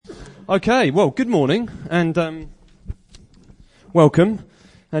Okay, well, good morning and welcome,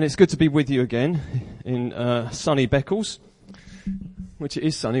 and it's good to be with you again in sunny Beccles, which it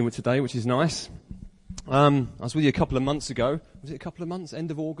is sunny today, which is nice. I was with you a couple of months ago. Was it a couple of months?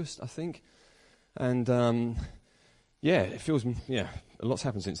 End of August, I think. And it feels, a lot's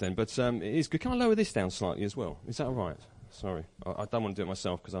happened since then, but it is good. Can I lower this down slightly as well? Is that all right? Sorry, I don't want to do it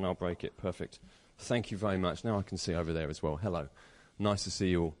myself because I know I'll break it. Perfect. Thank you very much. Now I can see over there as well. Hello. Nice to see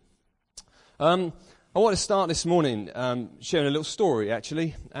you all. I want to start this morning sharing a little story,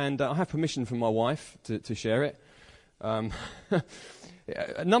 actually, and I have permission from my wife to share it. A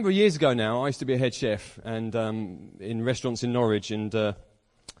number of years ago now, I used to be a head chef and in restaurants in Norwich, and it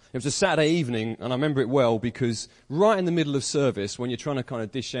was a Saturday evening, and I remember it well because right in the middle of service, when you're trying to kind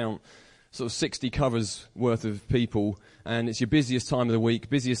of dish out sort of 60 covers worth of people, and it's your busiest time of the week,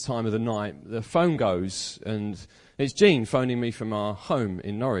 busiest time of the night, the phone goes, and it's Jean phoning me from our home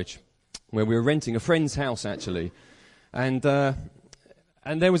in Norwich, where we were renting a friend's house, actually. And there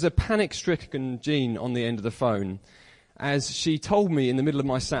was a panic-stricken Jean on the end of the phone as she told me in the middle of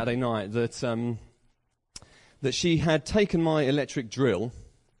my Saturday night that she had taken my electric drill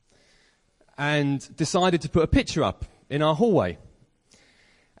and decided to put a picture up in our hallway.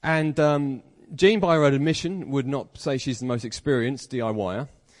 And Jean, by her own admission, would not say she's the most experienced DIYer,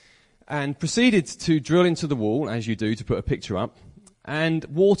 and proceeded to drill into the wall, as you do, to put a picture up. And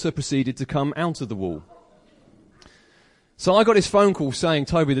water proceeded to come out of the wall. So I got this phone call saying,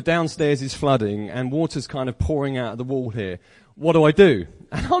 Toby, the downstairs is flooding and water's kind of pouring out of the wall here. What do I do?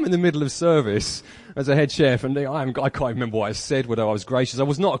 And I'm in the middle of service as a head chef, and I can't remember what I said, whether I was gracious. I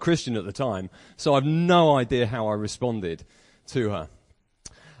was not a Christian at the time, so I've no idea how I responded to her.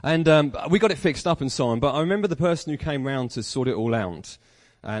 And we got it fixed up and so on, but I remember the person who came round to sort it all out,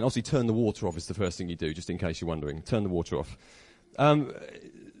 and obviously turn the water off is the first thing you do, just in case you're wondering. Turn the water off.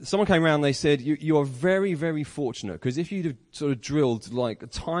 Someone came around and they said, you are very, very fortunate, because if you'd have sort of drilled like the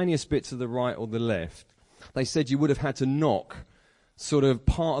tiniest bit to the right or the left, they said you would have had to knock sort of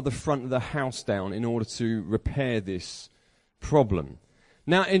part of the front of the house down in order to repair this problem.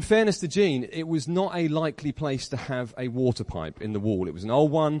 Now, in fairness to Jean, it was not a likely place to have a water pipe in the wall. It was an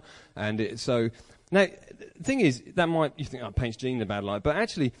old one, and now, the thing is, you think, it paints Jean in a bad light, but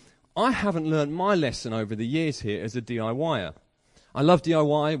actually, I haven't learned my lesson over the years here as a DIYer. I love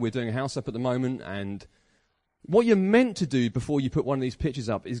DIY. We're doing a house up at the moment, and what you're meant to do before you put one of these pictures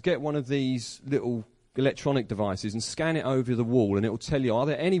up is get one of these little electronic devices and scan it over the wall, and it will tell you, are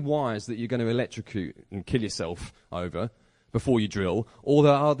there any wires that you're going to electrocute and kill yourself over before you drill, or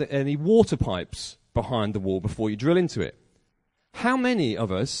are there any water pipes behind the wall before you drill into it? How many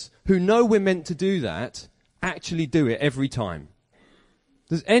of us who know we're meant to do that actually do it every time?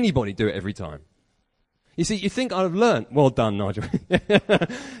 Does anybody do it every time? You see, you think I've learned. Well done, Nigel.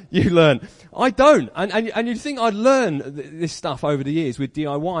 You learn. I don't. And you think I'd learn this stuff over the years with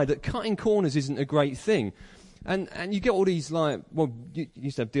DIY, that cutting corners isn't a great thing. And you get all these you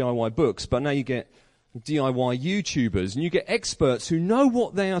used to have DIY books, but now you get DIY YouTubers, and you get experts who know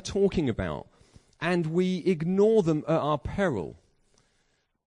what they are talking about, and we ignore them at our peril.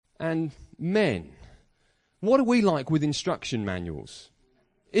 And men, what are we like with instruction manuals?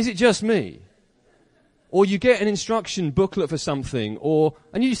 Is it just me? Or you get an instruction booklet for something,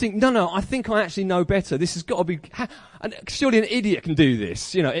 and you think, no, I think I actually know better. This has got to be, and surely an idiot can do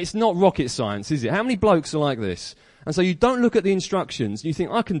this. You know, it's not rocket science, is it? How many blokes are like this? And so you don't look at the instructions, you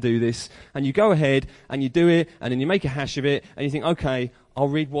think, I can do this, and you go ahead, and you do it, and then you make a hash of it, and you think, okay, I'll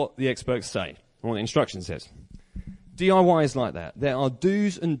read what the experts say, or what the instruction says. DIY is like that. There are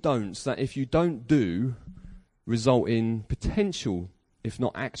do's and don'ts that if you don't do, result in potential, if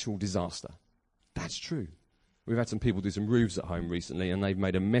not actual, disaster. That's true. We've had some people do some roofs at home recently, and they've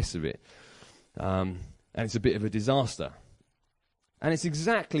made a mess of it. And it's a bit of a disaster. And it's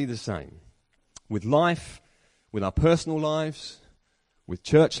exactly the same with life, with our personal lives, with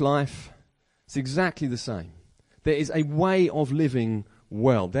church life. It's exactly the same. There is a way of living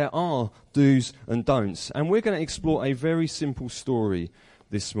well. There are do's and don'ts. And we're going to explore a very simple story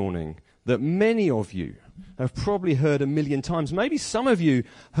this morning that many of you have probably heard a million times. Maybe some of you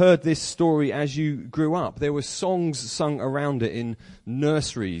heard this story as you grew up. There were songs sung around it in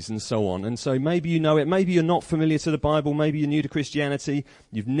nurseries and so on. And so maybe you know it. Maybe you're not familiar to the Bible. Maybe you're new to Christianity.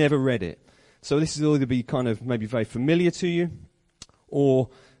 You've never read it. So this will either be kind of maybe very familiar to you, or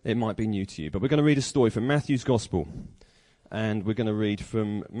it might be new to you. But we're going to read a story from Matthew's Gospel. And we're going to read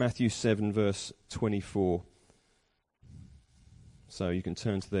from Matthew 7, verse 24. So you can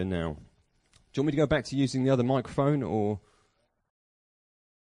turn to there now. Do you want me to go back to using the other microphone, or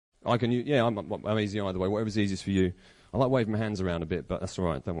I'm easy either way, whatever's easiest for you. I like waving my hands around a bit, but that's all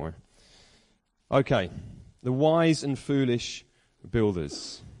right, don't worry. Okay, the wise and foolish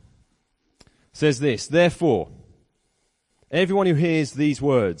builders. Says this, therefore, everyone who hears these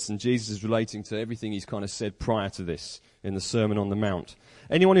words, and Jesus is relating to everything he's kind of said prior to this in the Sermon on the Mount.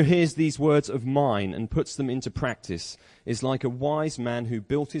 Anyone who hears these words of mine and puts them into practice is like a wise man who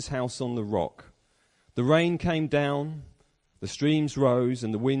built his house on the rock. The rain came down, the streams rose,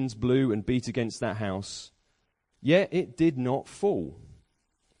 and the winds blew and beat against that house. Yet it did not fall,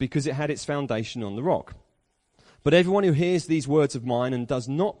 because it had its foundation on the rock. But everyone who hears these words of mine and does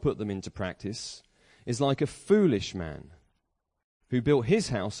not put them into practice is like a foolish man who built his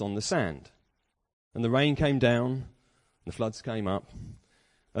house on the sand. And the rain came down, the floods came up,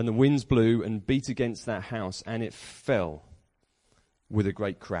 and the winds blew and beat against that house, and it fell with a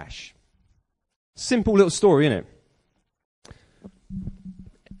great crash. Simple little story, isn't it?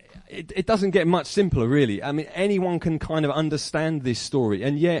 It doesn't get much simpler, really. I mean, anyone can kind of understand this story,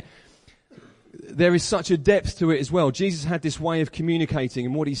 and yet there is such a depth to it as well. Jesus had this way of communicating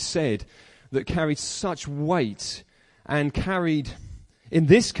and what he said that carried such weight and carried, in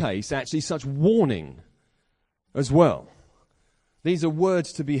this case, actually such warning as well. These are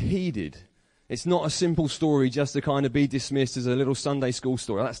words to be heeded. It's not a simple story just to kind of be dismissed as a little Sunday school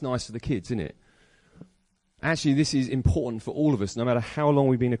story. That's nice for the kids, isn't it? Actually, this is important for all of us, no matter how long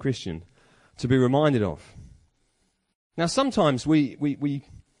we've been a Christian, to be reminded of. Now, sometimes we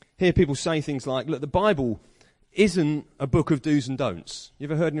hear people say things like, look, the Bible isn't a book of do's and don'ts. You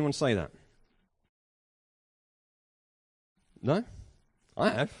ever heard anyone say that? No? I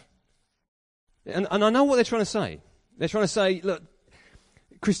have. And I know what they're trying to say. They're trying to say, look,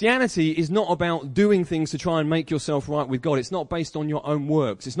 Christianity is not about doing things to try and make yourself right with God. It's not based on your own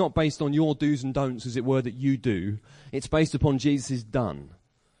works. It's not based on your do's and don'ts, as it were, that you do. It's based upon Jesus' done.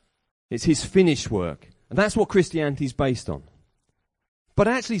 It's his finished work. And that's what Christianity is based on. But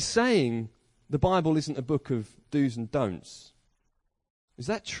actually saying the Bible isn't a book of do's and don'ts, is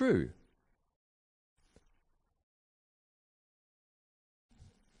that true?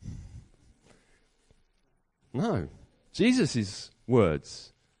 No. Jesus'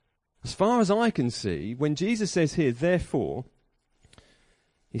 words, as far as I can see, when Jesus says here, therefore,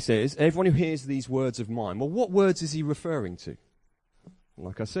 he says, everyone who hears these words of mine. Well, what words is he referring to?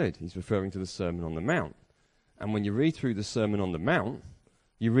 Like I said, he's referring to the Sermon on the Mount. And when you read through the Sermon on the Mount,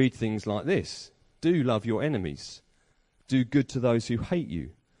 you read things like this. Do love your enemies. Do good to those who hate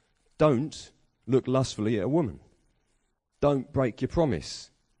you. Don't look lustfully at a woman. Don't break your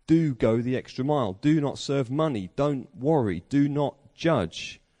promise. Do go the extra mile. Do not serve money. Don't worry. Do not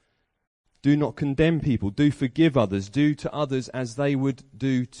judge. Do not condemn people. Do forgive others. Do to others as they would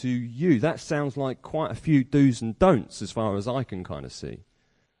do to you. That sounds like quite a few do's and don'ts as far as I can kind of see.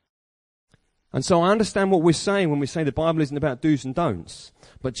 And so I understand what we're saying when we say the Bible isn't about do's and don'ts.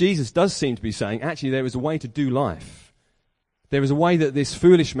 But Jesus does seem to be saying, actually, there is a way to do life. There is a way that this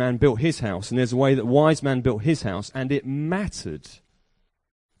foolish man built his house, and there's a way that wise man built his house, and it mattered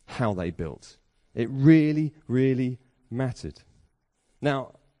how they built. It really, really mattered.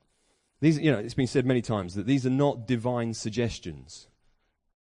 Now, these, it's been said many times that these are not divine suggestions.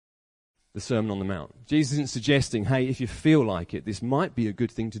 The Sermon on the Mount. Jesus isn't suggesting, hey, if you feel like it, this might be a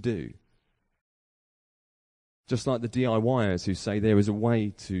good thing to do. Just like the DIYers who say there is a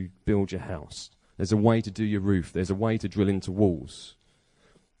way to build your house. There's a way to do your roof. There's a way to drill into walls.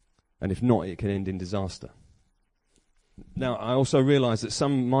 And if not, it can end in disaster. Now, I also realize that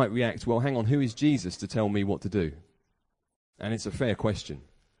some might react, well, hang on, who is Jesus to tell me what to do? And it's a fair question,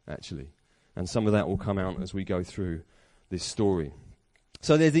 actually. And some of that will come out as we go through this story.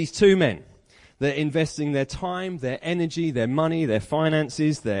 So there are these two men. They're investing their time, their energy, their money, their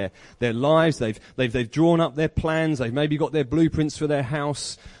finances, their lives. They've drawn up their plans. They've maybe got their blueprints for their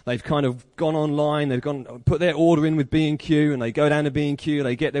house. They've kind of gone online. They've put their order in with B&Q, and they go down to B&Q.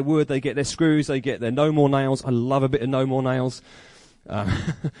 They get their wood. They get their screws. They get their no more nails. I love a bit of no more nails.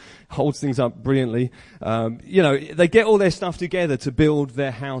 Holds things up brilliantly. They get all their stuff together to build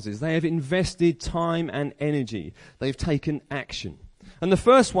their houses. They have invested time and energy. They've taken action. And the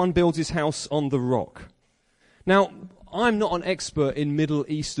first one builds his house on the rock. Now, I'm not an expert in Middle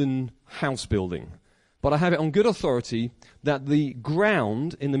Eastern house building, but I have it on good authority that the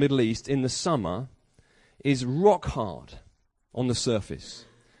ground in the Middle East in the summer is rock hard on the surface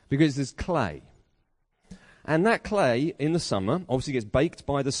because there's clay. And that clay in the summer obviously gets baked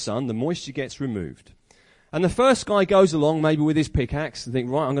by the sun, the moisture gets removed. And the first guy goes along maybe with his pickaxe and think,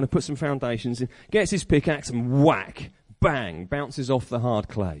 right, I'm going to put some foundations in, gets his pickaxe and whack, bang, bounces off the hard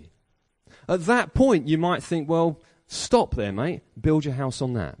clay. At that point, you might think, well, stop there, mate. Build your house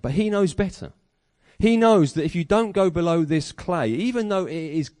on that. But he knows better. He knows that if you don't go below this clay, even though it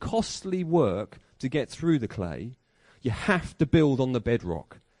is costly work to get through the clay, you have to build on the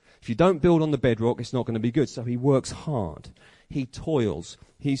bedrock. If you don't build on the bedrock, it's not going to be good. So he works hard. He toils.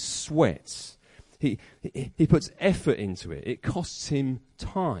 He sweats. He puts effort into it. It costs him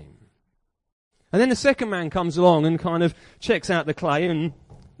time. And then the second man comes along and kind of checks out the clay and,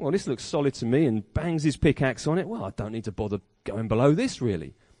 well, this looks solid to me, and bangs his pickaxe on it. Well, I don't need to bother going below this,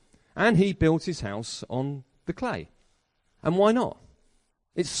 really. And he built his house on the clay. And why not?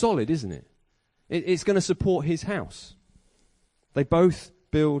 It's solid, isn't it? It's going to support his house. They both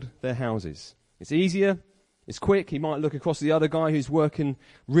build their houses. It's easier. It's quick. He might look across the other guy who's working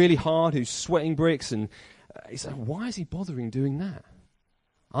really hard, who's sweating bricks, and he's like, why is he bothering doing that?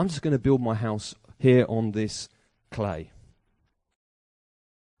 I'm just going to build my house here on this clay.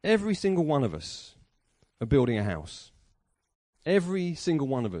 Every single one of us are building a house. Every single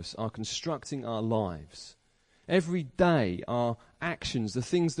one of us are constructing our lives. Every day, our actions, the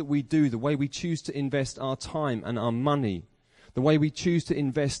things that we do, the way we choose to invest our time and our money, the way we choose to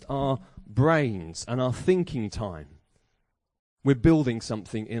invest our brains and our thinking time. We're building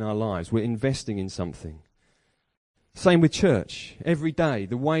something in our lives. We're investing in something. Same with church. Every day,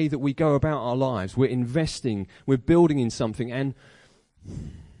 the way that we go about our lives, we're investing, we're building in something, and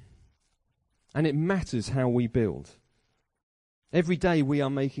it matters how we build. Every day we are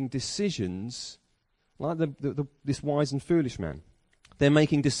making decisions, like this wise and foolish man. They're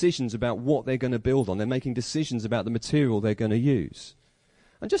making decisions about what they're going to build on. They're making decisions about the material they're going to use.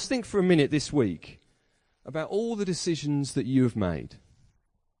 And just think for a minute this week about all the decisions that you have made.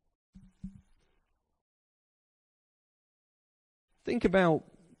 Think about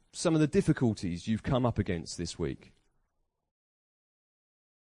some of the difficulties you've come up against this week.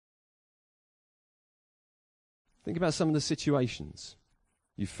 Think about some of the situations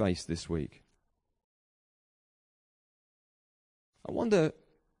you've faced this week. I wonder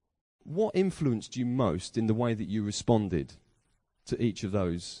what influenced you most in the way that you responded to each of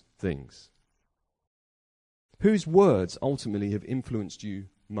those things. Whose words ultimately have influenced you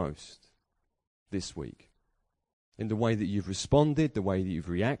most this week? In the way that you've responded, the way that you've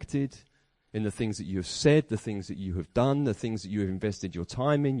reacted, in the things that you have said, the things that you have done, the things that you have invested your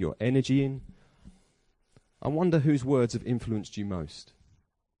time in, your energy in. I wonder whose words have influenced you most.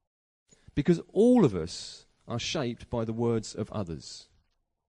 Because all of us are shaped by the words of others.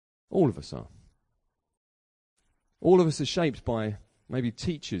 All of us are. All of us are shaped by maybe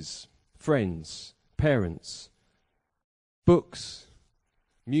teachers, friends, parents, books,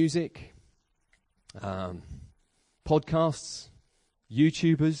 music, podcasts,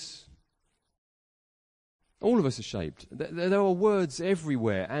 YouTubers. All of us are shaped. There are words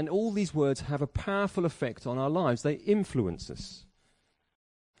everywhere, and all these words have a powerful effect on our lives. They influence us.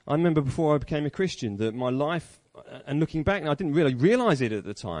 I remember before I became a Christian that my life, and looking back, I didn't really realize it at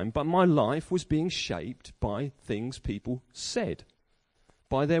the time, but my life was being shaped by things people said,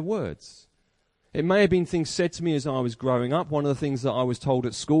 by their words. It may have been things said to me as I was growing up. One of the things that I was told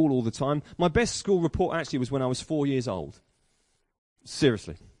at school all the time. My best school report actually was when I was 4 years old.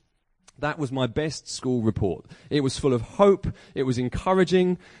 Seriously. That was my best school report. It was full of hope. It was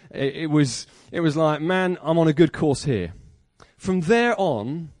encouraging. It was like, man, I'm on a good course here. From there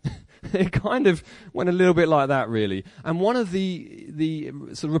on, it kind of went a little bit like that, really. And one of the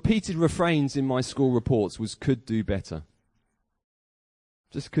sort of repeated refrains in my school reports was, could do better.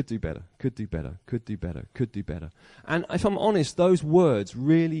 Just could do better, could do better, could do better, could do better. And if I'm honest, those words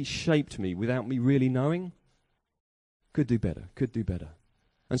really shaped me without me really knowing. Could do better, could do better.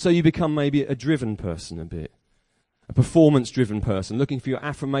 And so you become maybe a driven person a bit. A performance-driven person, looking for your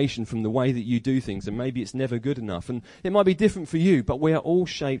affirmation from the way that you do things, and maybe it's never good enough. And it might be different for you, but we are all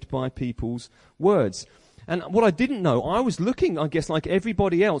shaped by people's words. And what I didn't know, I was looking, I guess, like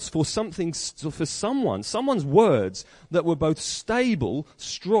everybody else, for something, for someone's words that were both stable,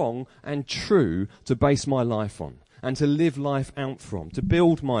 strong, and true to base my life on, and to live life out from, to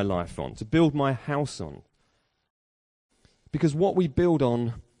build my life on, to build my house on. Because what we build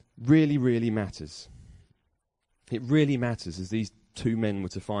on really, really matters. It really matters, as these two men were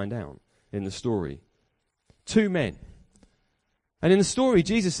to find out in the story. Two men. And in the story,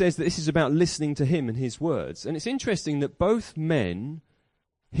 Jesus says that this is about listening to him and his words. And it's interesting that both men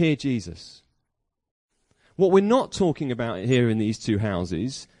hear Jesus. What we're not talking about here in these two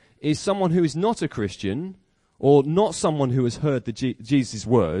houses is someone who is not a Christian, or not someone who has heard Jesus'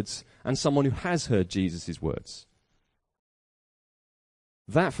 words, and someone who has heard Jesus' words.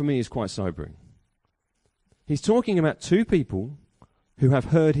 That, for me, is quite sobering. He's talking about two people who have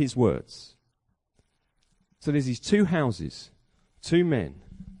heard his words. So there's these two houses, two men,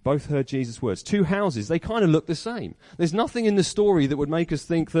 Both heard Jesus' words. 2 houses, they kind of look the same. There's nothing in the story that would make us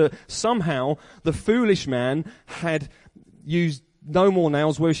think that somehow the foolish man had used no more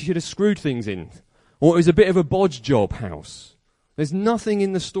nails where she should have screwed things in. Or it was a bit of a bodge job house. There's nothing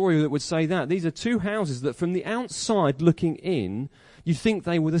in the story that would say that. These are 2 houses that from the outside looking in, you'd think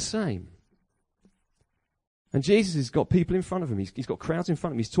they were the same. And Jesus has got people in front of him. He's got crowds in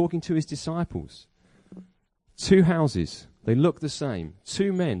front of him. He's talking to his disciples. 2 houses. They look the same.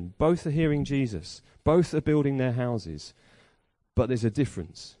 2 men. Both are hearing Jesus. Both are building their houses. But there's a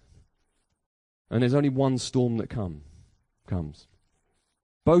difference. And there's only one storm that comes.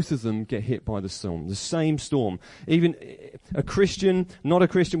 Both of them get hit by the storm. The same storm. Even a Christian, not a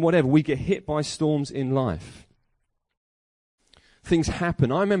Christian, whatever. We get hit by storms in life. Things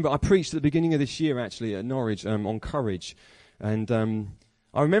happen. I remember I preached at the beginning of this year actually at Norwich on courage. And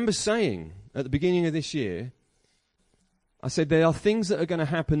I remember saying at the beginning of this year, I said there are things that are going to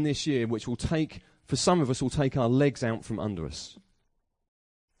happen this year which will take, for some of us, will take our legs out from under us.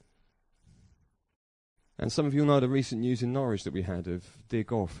 And some of you know the recent news in Norwich that we had of dear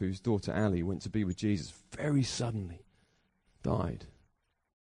Goff, whose daughter Ali went to be with Jesus very suddenly, died.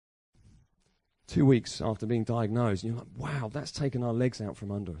 2 weeks after being diagnosed, and you're like, wow, that's taken our legs out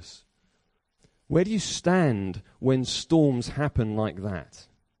from under us. Where do you stand when storms happen like that?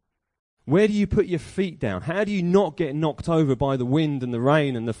 Where do you put your feet down? How do you not get knocked over by the wind and the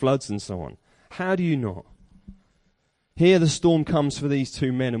rain and the floods and so on? How do you not? Here the storm comes for these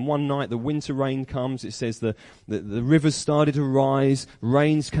 2 men, and one night the winter rain comes. It says the rivers started to rise,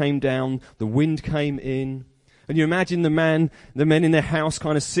 rains came down, the wind came in. And you imagine the men in their house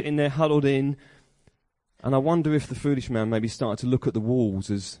kind of sitting there huddled in. And I wonder if the foolish man maybe started to look at the walls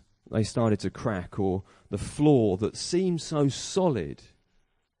as they started to crack, or the floor that seemed so solid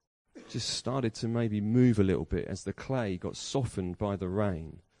just started to maybe move a little bit as the clay got softened by the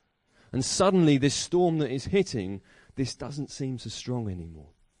rain. And suddenly this storm that is hitting, this doesn't seem so strong anymore.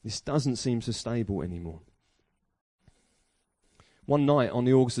 This doesn't seem so stable anymore. One night on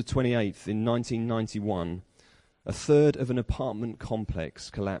the August the 28th in 1991, a third of an apartment complex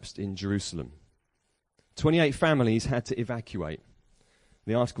collapsed in Jerusalem. 28 families had to evacuate.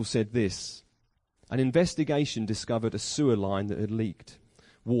 The article said this: an investigation discovered a sewer line that had leaked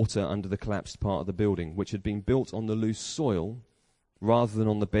water under the collapsed part of the building, which had been built on the loose soil rather than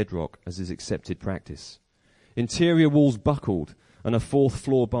on the bedrock, as is accepted practice. Interior walls buckled, and a 4th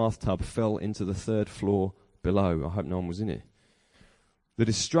floor bathtub fell into the 3rd floor below. I hope no one was in it. The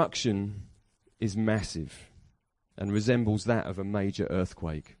destruction is massive and resembles that of a major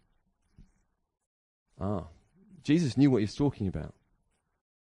earthquake. Jesus knew what he was talking about.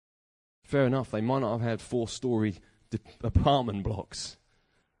 Fair enough, they might not have had 4-story apartment blocks.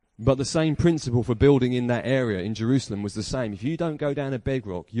 But the same principle for building in that area in Jerusalem was the same. If you don't go down a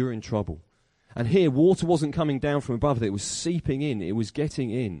bedrock, you're in trouble. And here, water wasn't coming down from above, it was seeping in, it was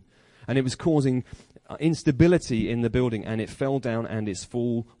getting in. And it was causing instability in the building, and it fell down, and its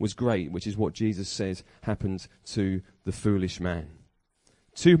fall was great, which is what Jesus says happened to the foolish man.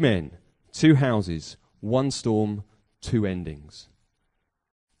 2 men, 2 houses, 1 storm, 2 endings.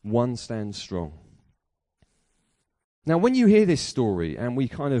 One stands strong. Now, when you hear this story and we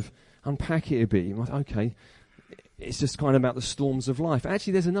kind of unpack it a bit, you're like, okay, it's just kind of about the storms of life.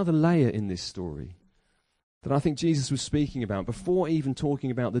 Actually, there's another layer in this story that I think Jesus was speaking about before even talking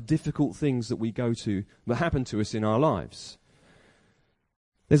about the difficult things that we go to, that happen to us in our lives.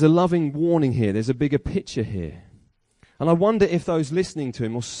 There's a loving warning here. There's a bigger picture here. And I wonder if those listening to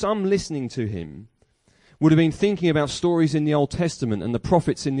him, or some listening to him, would have been thinking about stories in the Old Testament and the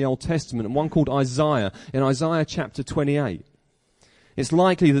prophets in the Old Testament, and one called Isaiah, in Isaiah chapter 28. It's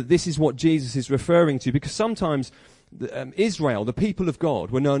likely that this is what Jesus is referring to, because sometimes Israel, the people of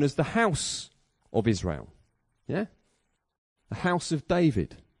God, were known as the house of Israel. Yeah? The house of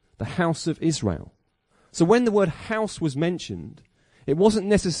David, the house of Israel. So when the word house was mentioned, it wasn't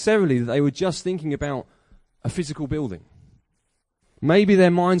necessarily that they were just thinking about a physical building. Maybe their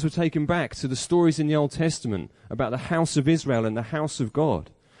minds were taken back to the stories in the Old Testament about the house of Israel and the house of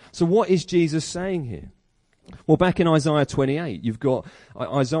God. So what is Jesus saying here? Well, back in Isaiah 28, you've got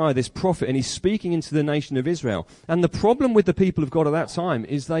Isaiah, this prophet, and he's speaking into the nation of Israel. And the problem with the people of God at that time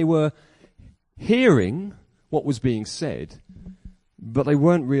is they were hearing what was being said, but they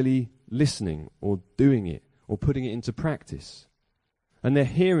weren't really listening or doing it or putting it into practice. And they're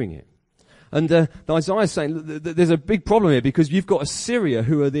hearing it. And Isaiah is saying there's a big problem here, because you've got Assyria,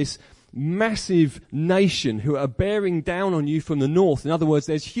 who are this massive nation who are bearing down on you from the north. In other words,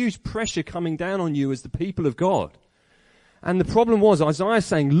 there's huge pressure coming down on you as the people of God. And the problem was, Isaiah is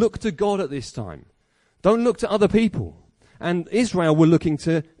saying, look to God at this time. Don't look to other people. and Israel were looking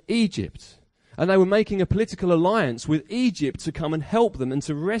to Egypt. And they were making a political alliance with Egypt to come and help them and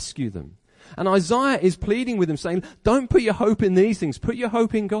to rescue them. And Isaiah is pleading with them, saying, don't put your hope in these things. Put your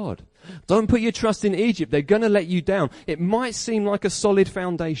hope in God. Don't put your trust in Egypt. They're going to let you down. It might seem like a solid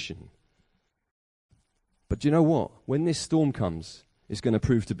foundation. But do you know what? When this storm comes, it's going to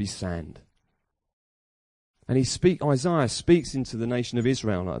prove to be sand. And Isaiah speaks into the nation of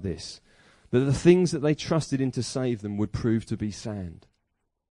Israel like this, that the things that they trusted in to save them would prove to be sand.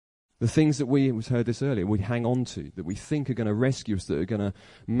 The things that we heard this earlier, we hang on to, that we think are going to rescue us, that are going to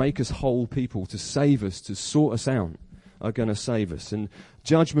make us whole people, to save us, to sort us out, are going to save us. And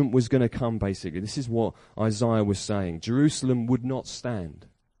judgment was going to come, basically. This is what Isaiah was saying. Jerusalem would not stand,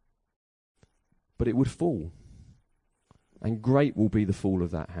 but it would fall. And great will be the fall of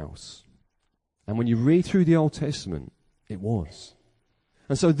that house. And when you read through the Old Testament, it was.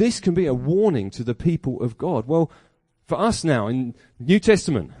 And so this can be a warning to the people of God. Well, for us now, in New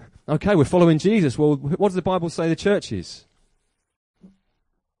Testament, okay, we're following Jesus. Well, what does the Bible say the church is?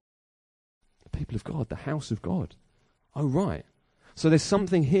 The people of God, the house of God. Oh, right. So there's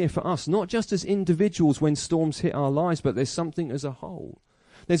something here for us, not just as individuals when storms hit our lives, but there's something as a whole.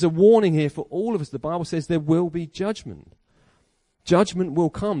 There's a warning here for all of us. The Bible says there will be judgment. Judgment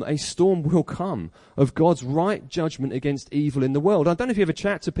will come. A storm will come of God's right judgment against evil in the world. I don't know if you ever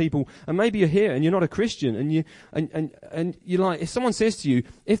chat to people, and maybe you're here and you're not a Christian, and you're like, if someone says to you,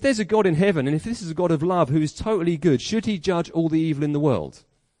 if there's a God in heaven, and if this is a God of love who is totally good, should he judge all the evil in the world?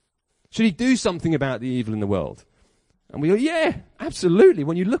 Should he do something about the evil in the world? And we go, yeah, absolutely.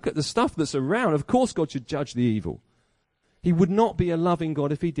 When you look at the stuff that's around, of course God should judge the evil. He would not be a loving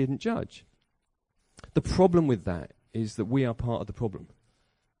God if he didn't judge. The problem with that is that we are part of the problem.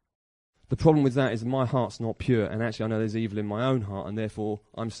 The problem with that is my heart's not pure, and actually I know there's evil in my own heart, and therefore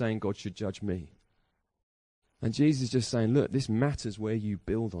I'm saying God should judge me. And Jesus is just saying, look, this matters where you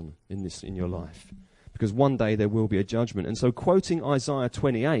build on in your life, because one day there will be a judgment. And so, quoting Isaiah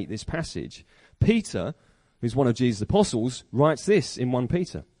 28, this passage, Peter, who's one of Jesus' apostles, writes this in 1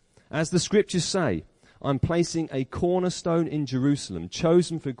 Peter. As the scriptures say, I'm placing a cornerstone in Jerusalem,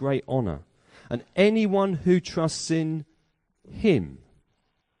 chosen for great honor. And anyone who trusts in him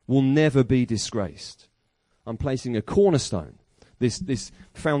will never be disgraced. I'm placing a cornerstone, this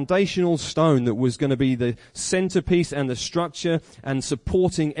foundational stone that was going to be the centerpiece and the structure and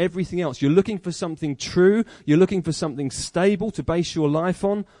supporting everything else. You're looking for something true. You're looking for something stable to base your life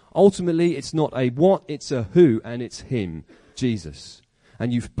on. Ultimately, it's not a what, it's a who, and it's him, Jesus.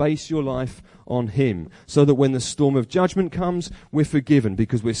 And you base your life on him, so that when the storm of judgment comes, we're forgiven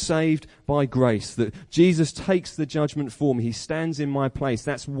because we're saved by grace, that Jesus takes the judgment for me. He stands in my place.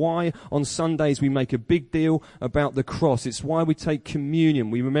 That's why on Sundays we make a big deal about the cross. It's why we take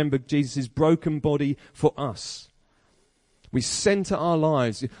communion. We remember Jesus' broken body for us. We center our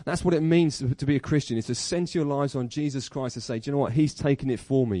lives. That's what it means to be a Christian. It's to center your lives on Jesus Christ, to say, do you know what? He's taken it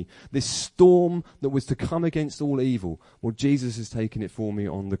for me. This storm that was to come against all evil, well, Jesus has taken it for me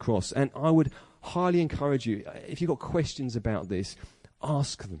on the cross. And I would highly encourage you, if you've got questions about this,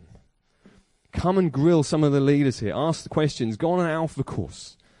 ask them. Come and grill some of the leaders here. Ask the questions. Go on an Alpha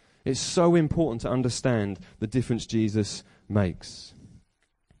course. It's so important to understand the difference Jesus makes.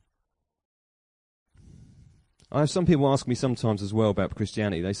 I have some people ask me sometimes as well about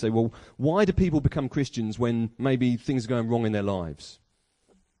Christianity. They say, well, why do people become Christians when maybe things are going wrong in their lives?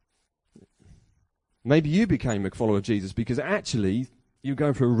 Maybe you became a follower of Jesus because actually you were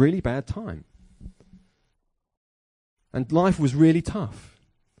going through a really bad time. And life was really tough.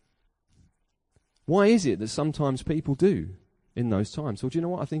 Why is it that sometimes people do in those times? Well, do you know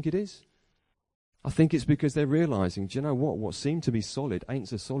what I think it is? I think it's because they're realizing, do you know what seemed to be solid ain't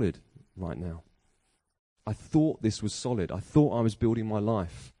so solid right now. I thought this was solid. I thought I was building my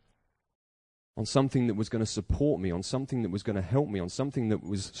life on something that was going to support me, on something that was going to help me, on something that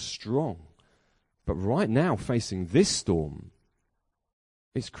was strong. But right now, facing this storm,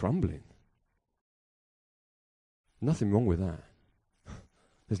 it's crumbling. Nothing wrong with that.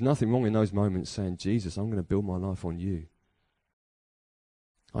 There's nothing wrong in those moments saying, Jesus, I'm going to build my life on you.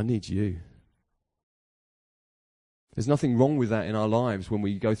 I need you. There's nothing wrong with that in our lives when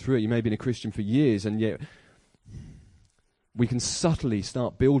we go through it. You may have been a Christian for years, and yet we can subtly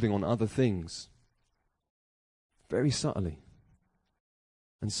start building on other things. Very subtly.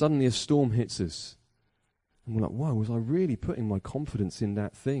 And suddenly a storm hits us. And we're like, whoa, was I really putting my confidence in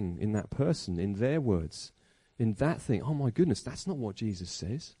that thing, in that person, in their words, in that thing? Oh my goodness, that's not what Jesus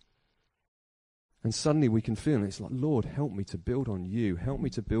says. And suddenly we can feel, and it's like, Lord, help me to build on you. Help me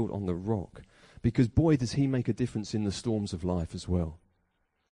to build on the rock. Because boy, does he make a difference in the storms of life as well.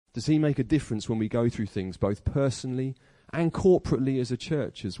 Does he make a difference when we go through things both personally and corporately as a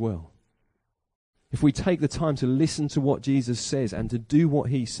church as well. If we take the time to listen to what Jesus says and to do what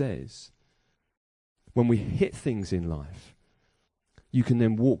he says, when we hit things in life, you can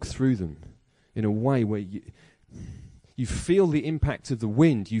then walk through them in a way where you feel the impact of the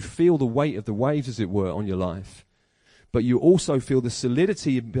wind, you feel the weight of the waves, as it were, on your life, but you also feel the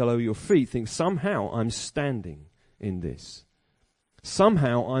solidity below your feet, think, somehow I'm standing in this.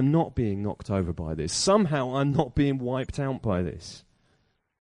 Somehow I'm not being knocked over by this. Somehow I'm not being wiped out by this.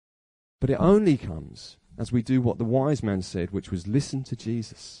 But it only comes as we do what the wise man said, which was listen to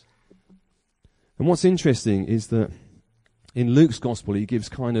Jesus. And what's interesting is that in Luke's gospel, he gives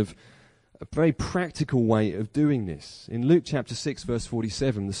kind of a very practical way of doing this. In Luke chapter 6, verse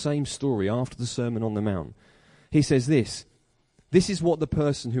 47, the same story after the Sermon on the Mount, he says this is what the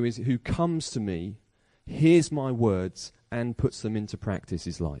person who comes to me, hears my words, and puts them into practice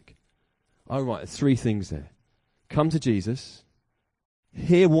is like. All right, 3 things there. Come to Jesus,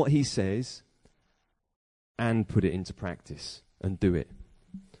 hear what he says, and put it into practice and do it.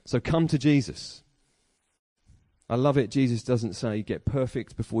 So come to Jesus. I love it. Jesus doesn't say, get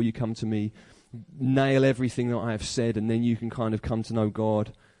perfect before you come to me, nail everything that I have said, and then you can kind of come to know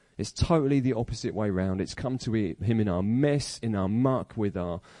God. It's totally the opposite way round. It's come to him in our mess, in our muck, with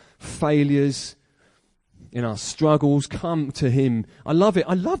our failures, in our struggles. Come to him. I love it.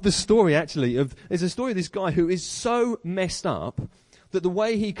 I love the story, actually. There's a story of this guy who is so messed up that the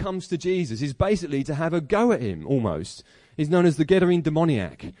way he comes to Jesus is basically to have a go at him, almost. He's known as the Gadarene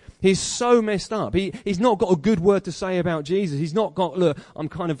demoniac. He's so messed up. He's not got a good word to say about Jesus. He's not got, look, I'm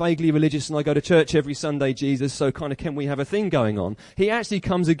kind of vaguely religious and I go to church every Sunday, Jesus, so kind of can we have a thing going on? He actually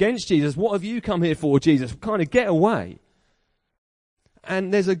comes against Jesus. What have you come here for, Jesus? Kind of get away.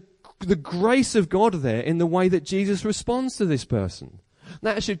 And there's the grace of God there in the way that Jesus responds to this person.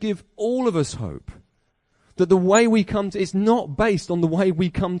 That should give all of us hope. That the way we come to, it's not based on the way we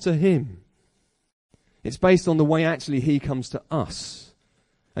come to him. It's based on the way actually he comes to us.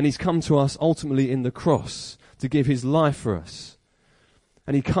 And he's come to us ultimately in the cross to give his life for us.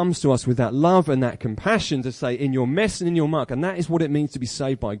 And he comes to us with that love and that compassion to say, in your mess and in your muck. And that is what it means to be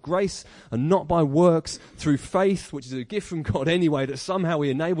saved by grace and not by works, through faith, which is a gift from God anyway, that somehow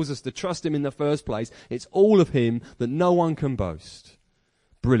he enables us to trust him in the first place. It's all of him, that no one can boast.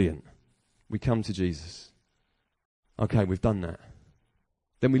 Brilliant. We come to Jesus. Okay, we've done that.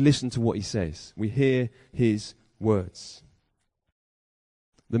 Then we listen to what he says. We hear his words.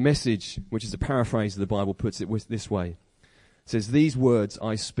 The Message, which is a paraphrase of the Bible, puts it this way. It says, these words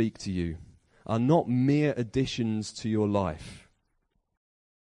I speak to you are not mere additions to your life.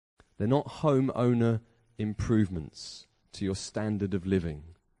 They're not homeowner improvements to your standard of living.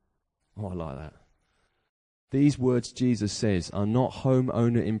 Oh, I like that. These words, Jesus says, are not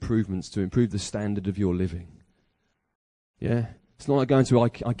homeowner improvements to improve the standard of your living. Yeah? It's not like going to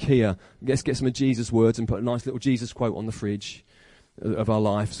IKEA, let's get some of Jesus' words and put a nice little Jesus quote on the fridge of our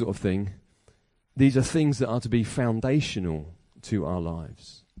life sort of thing. These are things that are to be foundational to our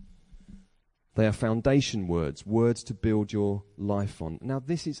lives. They are foundation words, words to build your life on. Now,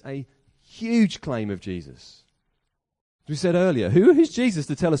 this is a huge claim of Jesus. As we said earlier, who is Jesus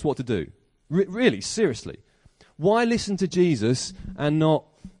to tell us what to do? Really, seriously. Why listen to Jesus and not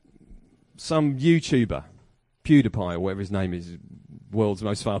some YouTuber? PewDiePie or whatever his name is, world's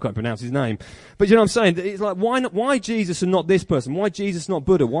most famous, I can't pronounce his name. But you know what I'm saying? It's like, why Jesus and not this person? Why Jesus not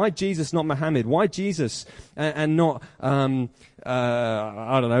Buddha? Why Jesus not Muhammad? Why Jesus and not, I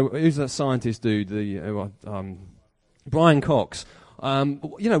don't know, who's that scientist dude? Brian Cox.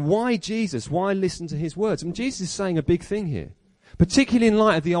 Why Jesus? Why listen to his words? I mean, Jesus is saying a big thing here. Particularly in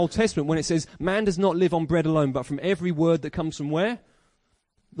light of the Old Testament when it says, man does not live on bread alone, but from every word that comes from where?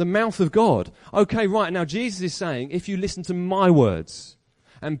 The mouth of God. Okay, right, now Jesus is saying, if you listen to my words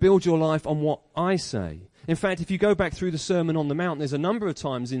and build your life on what I say. In fact, if you go back through the Sermon on the Mount, there's a number of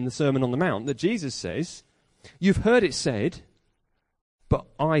times in the Sermon on the Mount that Jesus says, you've heard it said, but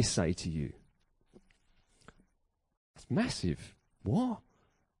I say to you. That's massive. What?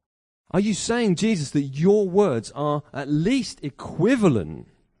 Are you saying, Jesus, that your words are at least equivalent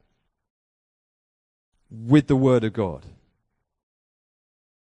with the Word of God?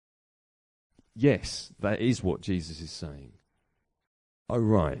 Yes, that is what Jesus is saying. Oh,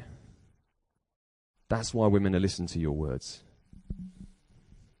 right. That's why we're meant to listen to your words.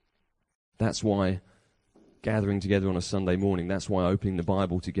 That's why gathering together on a Sunday morning, that's why opening the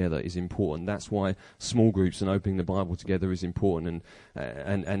Bible together is important. That's why small groups and opening the Bible together is important.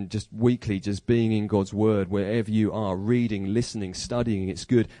 And just weekly, just being in God's Word, wherever you are, reading, listening, studying, it's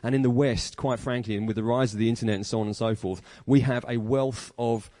good. And in the West, quite frankly, and with the rise of the internet and so on and so forth, we have a wealth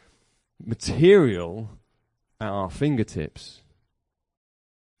of material at our fingertips.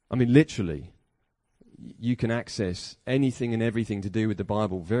 I mean, literally, you can access anything and everything to do with the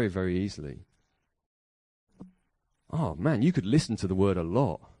Bible very, very easily. Oh man, you could listen to the Word a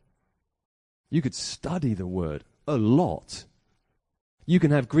lot. You could study the Word a lot. You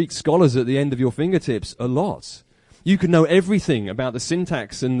can have Greek scholars at the end of your fingertips a lot. You can know everything about the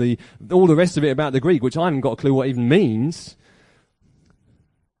syntax and all the rest of it about the Greek, which I haven't got a clue what it even means.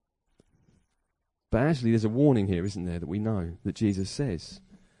 But actually there's a warning here, isn't there, that we know, that Jesus says.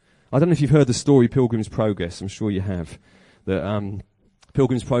 I don't know if you've heard the story Pilgrim's Progress. I'm sure you have. That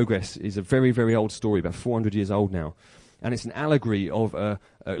Pilgrim's Progress is a very, very old story, about 400 years old now. And it's an allegory of a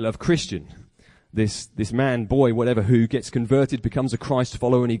Christian. This man, boy, whatever, who gets converted, becomes a Christ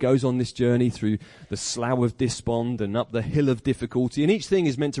follower, and he goes on this journey through the Slough of Despond and up the hill of difficulty. And each thing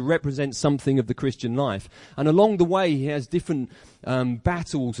is meant to represent something of the Christian life. And along the way, he has different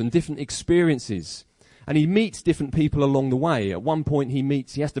battles and different experiences. And he meets different people along the way. At one point,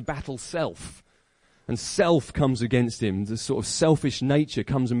 he has to battle self. And self comes against him. The sort of selfish nature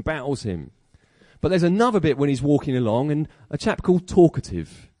comes and battles him. But there's another bit when he's walking along, and a chap called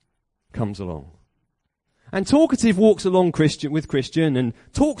Talkative comes along. And Talkative walks along with Christian and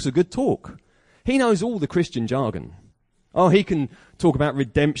talks a good talk. He knows all the Christian jargon. Oh, he can talk about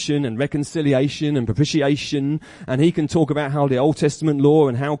redemption and reconciliation and propitiation, and he can talk about how the Old Testament law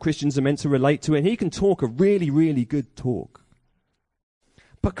and how Christians are meant to relate to it. He can talk a really, really good talk.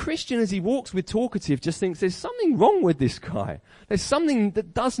 But Christian, as he walks with Talkative, just thinks there's something wrong with this guy. There's something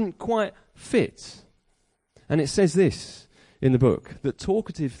that doesn't quite fit. And it says this in the book, that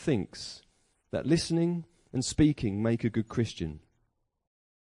Talkative thinks that listening and speaking make a good Christian.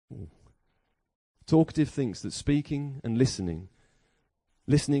 Talkative thinks that speaking and listening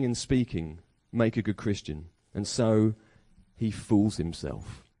and speaking make a good Christian. And so he fools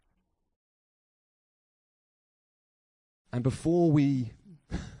himself. And before we,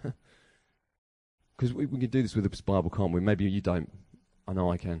 because we can do this with the Bible, can't we? Maybe you don't. I know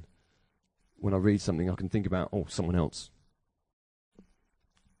I can. When I read something, I can think about, someone else.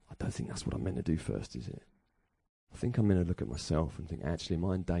 I don't think that's what I'm meant to do first, is it? I think I'm meant to look at myself and think, actually, am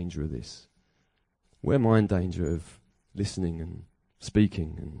I in danger of this? Where am I in danger of listening and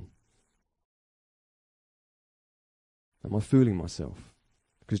speaking? And am I fooling myself?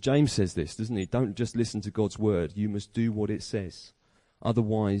 Because James says this, doesn't he? Don't just listen to God's word. You must do what it says.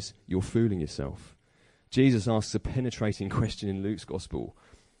 Otherwise, you're fooling yourself. Jesus asks a penetrating question in Luke's gospel.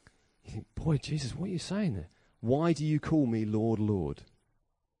 You think, boy, Jesus, what are you saying there? Why do you call me Lord, Lord,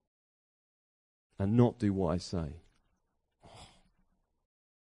 and not do what I say?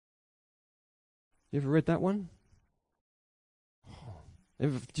 You ever read that one?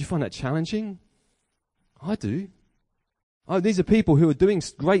 Do you find that challenging? I do. These are people who are doing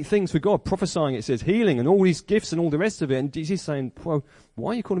great things for God, prophesying, it says, healing and all these gifts and all the rest of it. And he's saying, well,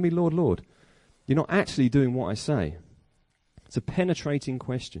 why are you calling me Lord, Lord? You're not actually doing what I say. It's a penetrating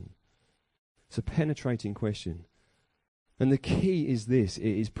question. It's a penetrating question. And the key is this.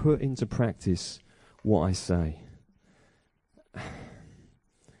 It is put into practice what I say.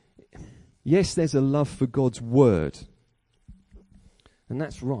 Yes, there's a love for God's word. And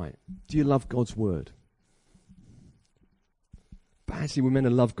that's right. Do you love God's word? But actually, we're meant to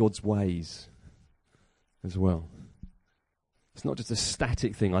love God's ways as well. It's not just a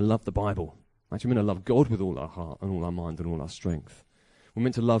static thing. I love the Bible. Actually, we're meant to love God with all our heart and all our mind and all our strength. We're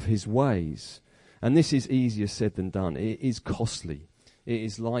meant to love his ways. And this is easier said than done. It is costly. It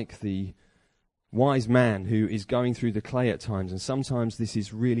is like the wise man who is going through the clay at times. And sometimes this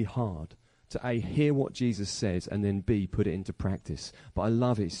is really hard. To A, hear what Jesus says, and then B, put it into practice. But I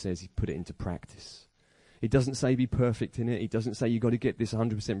love it says he put it into practice. It doesn't say be perfect in it. It doesn't say you've got to get this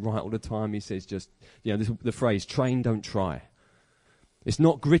 100% right all the time. He says just, the phrase, train, don't try. It's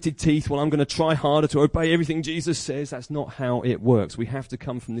not gritted teeth, well, I'm going to try harder to obey everything Jesus says. That's not how it works. We have to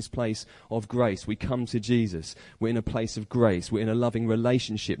come from this place of grace. We come to Jesus. We're in a place of grace. We're in a loving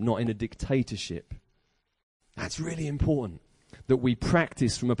relationship, not in a dictatorship. That's really important. That we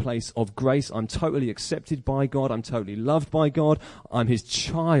practice from a place of grace. I'm totally accepted by God. I'm totally loved by God. I'm his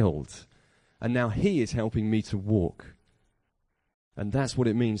child. And now he is helping me to walk. And that's what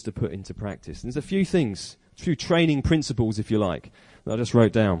it means to put into practice. And there's a few things, a few training principles, if you like, that I just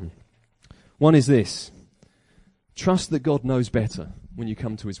wrote down. One is this. Trust that God knows better when you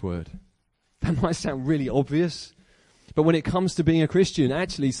come to his word. That might sound really obvious. But when it comes to being a Christian,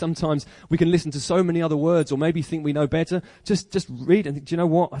 actually, sometimes we can listen to so many other words or maybe think we know better. Just read and think, do you know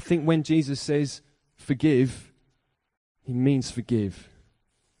what? I think when Jesus says forgive, he means forgive.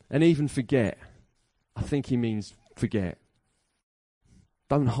 And even forget, I think he means forget.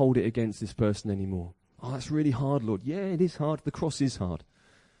 Don't hold it against this person anymore. Oh, that's really hard, Lord. Yeah, it is hard. The cross is hard.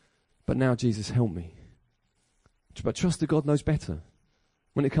 But now, Jesus, help me. But trust that God knows better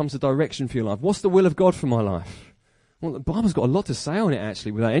when it comes to direction for your life. What's the will of God for my life? Well, the Bible's got a lot to say on it,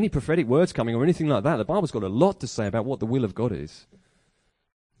 actually, without any prophetic words coming or anything like that. The Bible's got a lot to say about what the will of God is.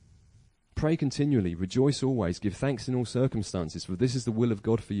 Pray continually, rejoice always, give thanks in all circumstances, for this is the will of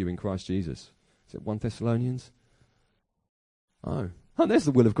God for you in Christ Jesus. Is it 1 Thessalonians? Oh, there's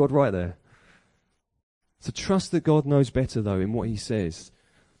the will of God right there. So trust that God knows better, though, in what he says.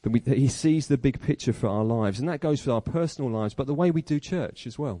 That he sees the big picture for our lives. And that goes for our personal lives, but the way we do church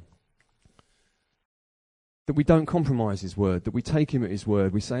as well. That we don't compromise his word, that we take him at his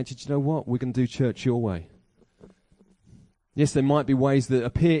word. We say, do you know what? We're going to do church your way. Yes, there might be ways that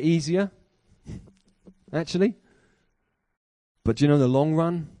appear easier, actually. But do you know, in the long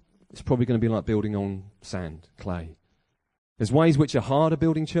run, it's probably going to be like building on sand, clay. There's ways which are harder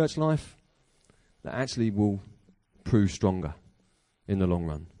building church life that actually will prove stronger in the long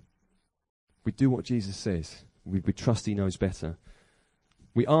run. We do what Jesus says. We trust he knows better.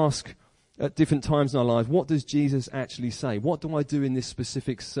 We ask at different times in our lives, what does Jesus actually say? What do I do in this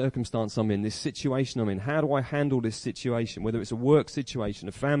specific circumstance I'm in, this situation I'm in? How do I handle this situation? Whether it's a work situation,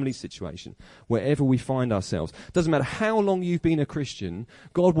 a family situation, wherever we find ourselves. Doesn't matter how long you've been a Christian,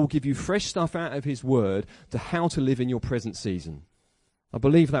 God will give you fresh stuff out of his word to how to live in your present season. I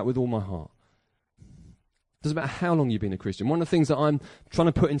believe that with all my heart. Doesn't matter how long you've been a Christian. One of the things that I'm trying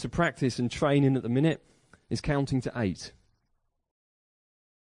to put into practice and training at the minute is counting to 8.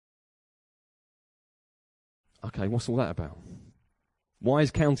 Okay, what's all that about? Why is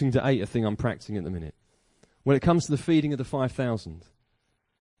counting to 8 a thing I'm practicing at the minute? When it comes to the feeding of the 5,000,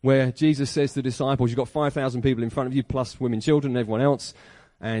 where Jesus says to the disciples, you've got 5,000 people in front of you, plus women, children, and everyone else,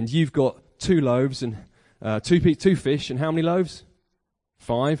 and you've got 2 loaves and 2 fish, and how many loaves?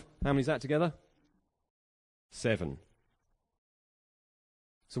 5. How many is that together? 7.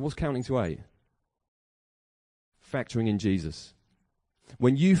 So what's counting to 8? Factoring in Jesus.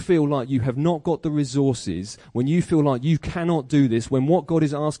 When you feel like you have not got the resources, when you feel like you cannot do this, when what God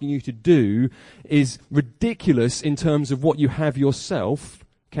is asking you to do is ridiculous in terms of what you have yourself,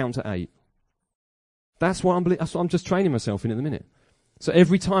 count to 8. That's what I'm just training myself in at the minute. So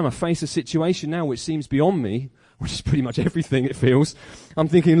every time I face a situation now which seems beyond me, which is pretty much everything it feels, I'm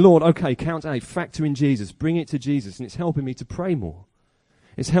thinking, Lord, okay, count to 8, factor in Jesus, bring it to Jesus, and it's helping me to pray more.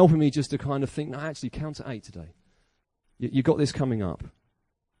 It's helping me just to kind of think, no, actually, count to 8 today. You got this coming up.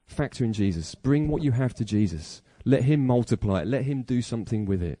 Factor in Jesus. Bring what you have to Jesus. Let him multiply it. Let him do something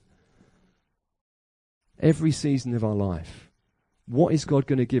with it. Every season of our life, what is God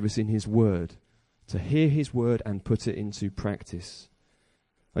going to give us in his word? To hear his word and put it into practice.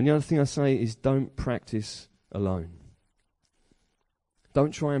 And the other thing I say is don't practice alone.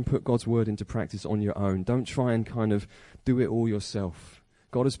 Don't try and put God's word into practice on your own. Don't try and kind of do it all yourself.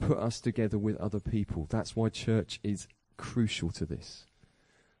 God has put us together with other people. That's why church is crucial to this.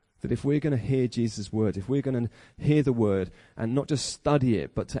 That if we're going to hear Jesus' word, if we're going to hear the word and not just study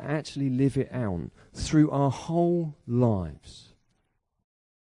it, but to actually live it out through our whole lives,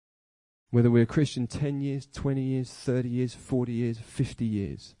 whether we're a Christian 10 years, 20 years, 30 years, 40 years, 50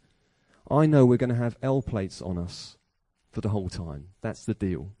 years, I know we're going to have L plates on us for the whole time. That's the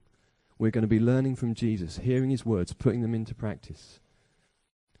deal. We're going to be learning from Jesus, hearing his words, putting them into practice.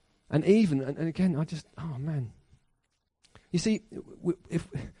 And even, and again, oh man. You see,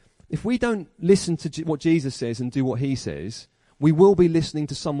 if we don't listen to what Jesus says and do what he says, we will be listening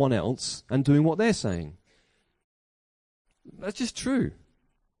to someone else and doing what they're saying. That's just true.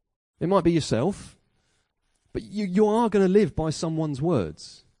 It might be yourself, but you are going to live by someone's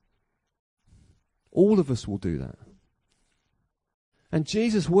words. All of us will do that. And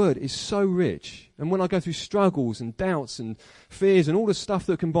Jesus' word is so rich. And when I go through struggles and doubts and fears and all the stuff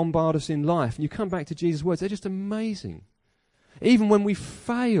that can bombard us in life, and you come back to Jesus' words, they're just amazing. Even when we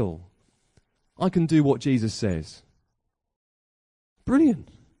fail, I can do what Jesus says. Brilliant.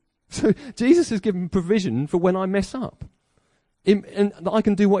 So Jesus has given provision for when I mess up. And I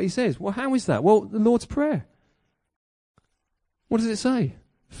can do what he says. Well, how is that? Well, the Lord's Prayer. What does it say?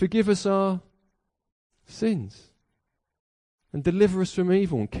 Forgive us our sins and deliver us from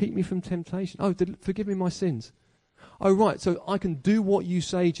evil and keep me from temptation. Oh, forgive me my sins. Oh, right, so I can do what you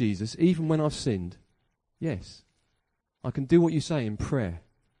say, Jesus, even when I've sinned. Yes, I can do what you say in prayer.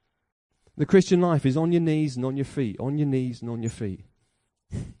 The Christian life is on your knees and on your feet, on your knees and on your feet.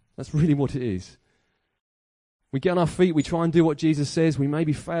 That's really what it is. We get on our feet, we try and do what Jesus says, we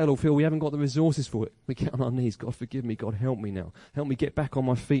maybe fail or feel we haven't got the resources for it. We get on our knees, God forgive me, God help me now. Help me get back on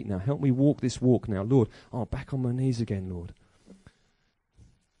my feet now. Help me walk this walk now. Lord, back on my knees again, Lord.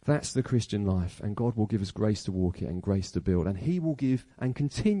 That's the Christian life, and God will give us grace to walk it and grace to build. And he will give and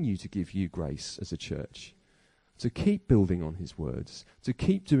continue to give you grace as a church to keep building on his words, to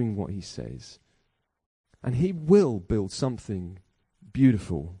keep doing what he says. And he will build something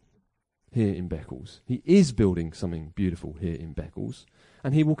beautiful here in Beccles. He is building something beautiful here in Beccles,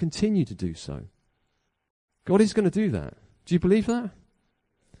 and he will continue to do so. God is going to do that. Do you believe that?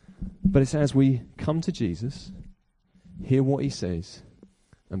 But it's as we come to Jesus, hear what he says,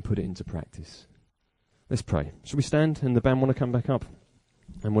 and put it into practice. Let's pray. Shall we stand and the band want to come back up?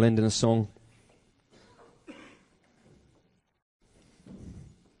 And we'll end in a song.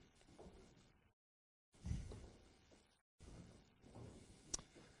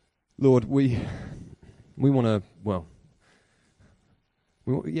 Lord, we want to,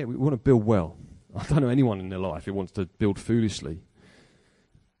 we want to build well. I don't know anyone in their life who wants to build foolishly.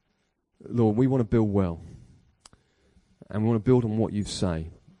 Lord, we want to build well. And we want to build on what you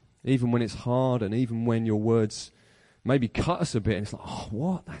say. Even when it's hard and even when your words maybe cut us a bit and it's like, oh,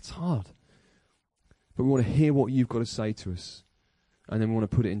 what? That's hard. But we want to hear what you've got to say to us. And then we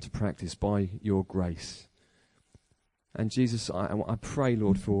want to put it into practice by your grace. And Jesus, I pray,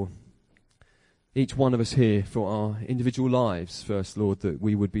 Lord, for each one of us here, for our individual lives first, Lord, that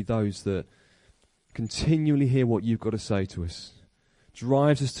we would be those that continually hear what you've got to say to us.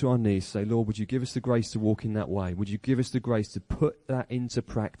 Drives us to our knees, say, Lord, would you give us the grace to walk in that way? Would you give us the grace to put that into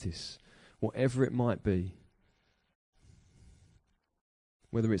practice, whatever it might be?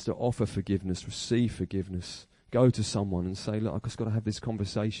 Whether it's to offer forgiveness, receive forgiveness, go to someone and say, look, I've just got to have this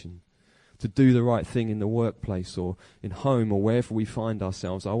conversation. To do the right thing in the workplace or in home or wherever we find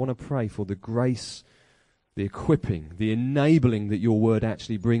ourselves. I want to pray for the grace, the equipping, the enabling that your word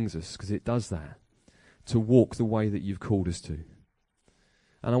actually brings us, because it does that, to walk the way that you've called us to.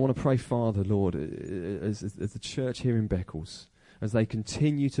 And I want to pray, Father, Lord, as the church here in Beccles, as they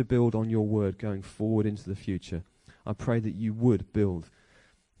continue to build on your word going forward into the future, I pray that you would build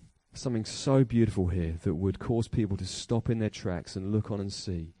something so beautiful here that would cause people to stop in their tracks and look on and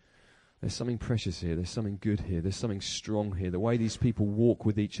see. There's something precious here. There's something good here. There's something strong here. The way these people walk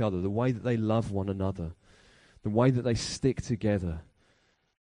with each other, the way that they love one another, the way that they stick together.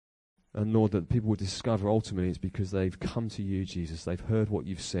 And Lord, that people will discover ultimately it's because they've come to you, Jesus. They've heard what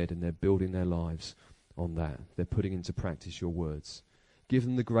you've said and they're building their lives on that. They're putting into practice your words. Give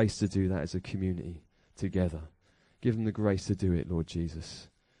them the grace to do that as a community together. Give them the grace to do it, Lord Jesus.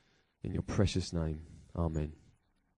 In your precious name. Amen.